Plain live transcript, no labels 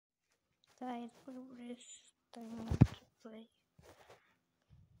Guys, this time to play.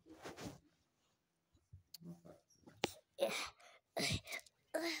 Okay,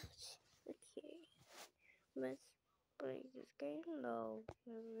 let's play this game. No,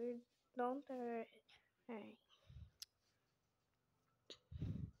 we don't hurt. Alright.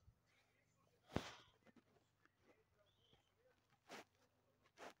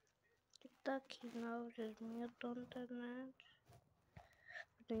 Taki knows is mute on the net.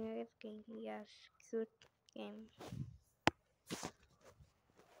 The next game, yes, good game.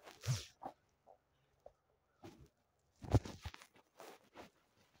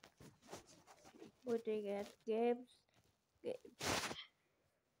 Would they get games?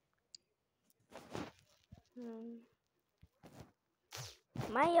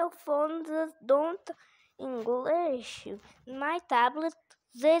 My phone don't English. My tablet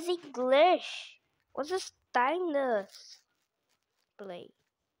says English. What's this time this? Play.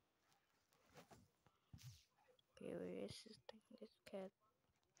 Okay, where is this thing? This cat.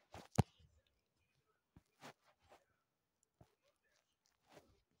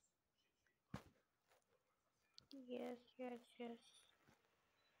 Yes, yes, yes.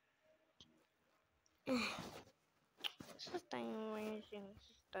 This is time amazing. This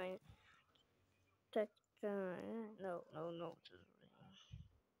is time. No, no, no.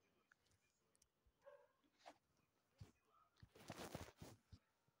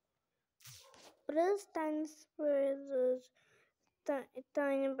 What stands for this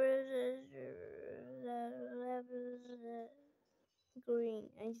tiny versus green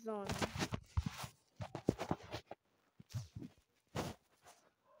and zone?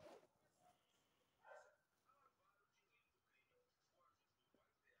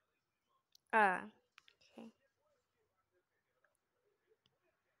 Ah, okay.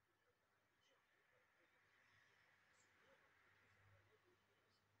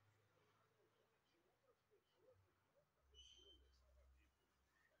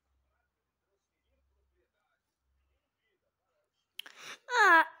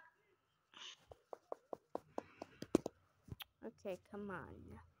 Ah. Okay, come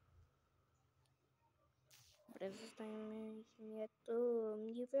on.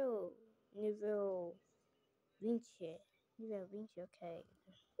 Nível, nível 20. Nível 20, ok.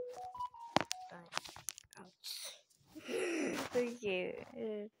 Tá. Ouch. Porque.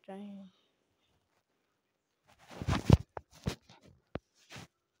 Tá.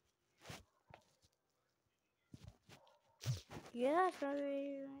 Yeah,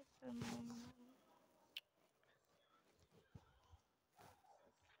 sorry.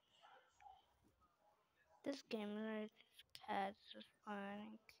 This game like cats is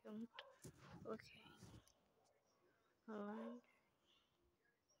fine and cute. Okay. Alright.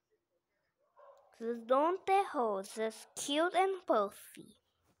 This don't the host is cute and puffy.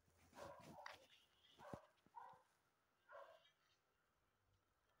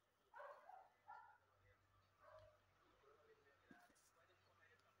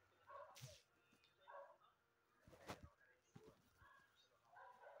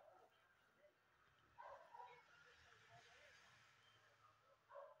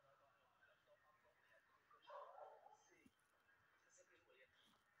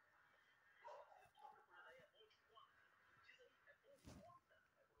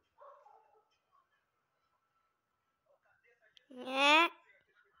 Yeah.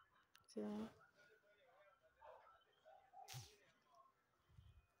 So,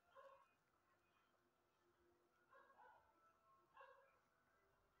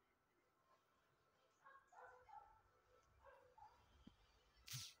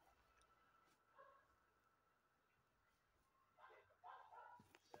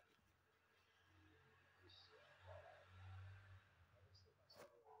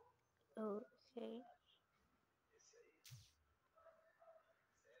 okay.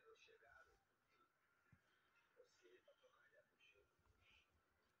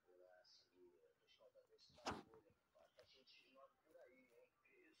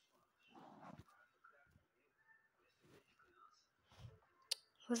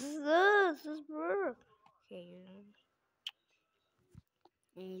 What is this? This is blue. Okay.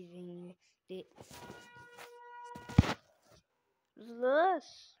 Using the. What's this?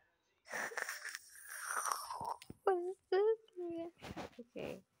 What is this?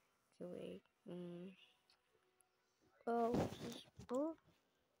 Okay. So wait. Oh, this is blue.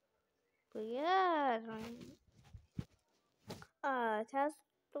 But yeah. Test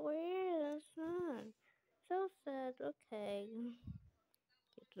three. That's not. So sad. Okay.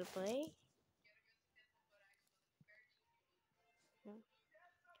 Get to play.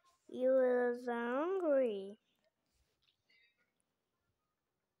 You is hungry.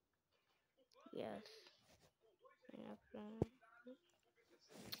 Yes.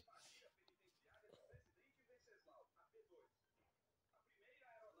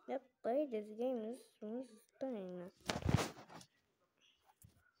 Yep, play this game. This one's stunning.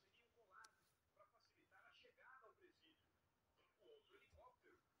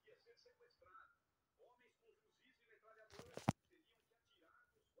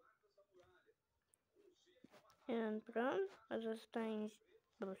 And pronto, já está em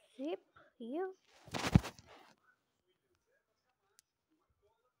princípio.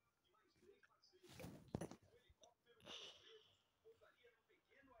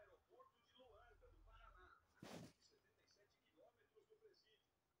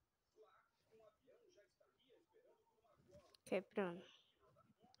 Ok, pronto.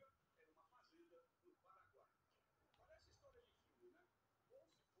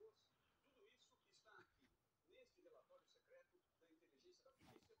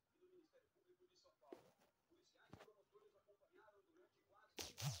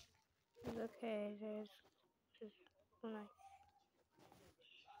 Okay, there's just good night.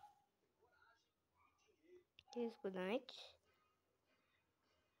 Here's good night.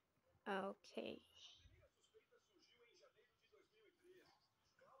 Okay.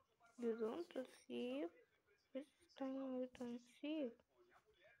 You don't see this time you don't see.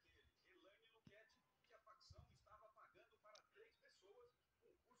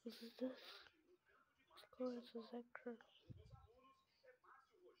 This is this. Score is a sector.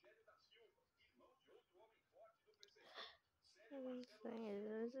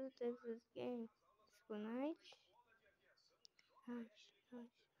 This is game. Good night. Hush.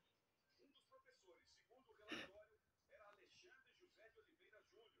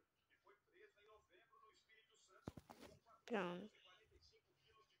 Pronto.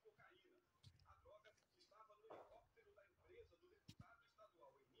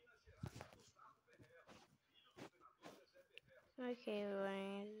 Okay,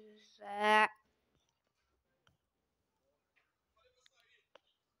 where's that?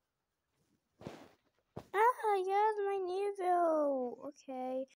 Ah, yes, my nível. Okay.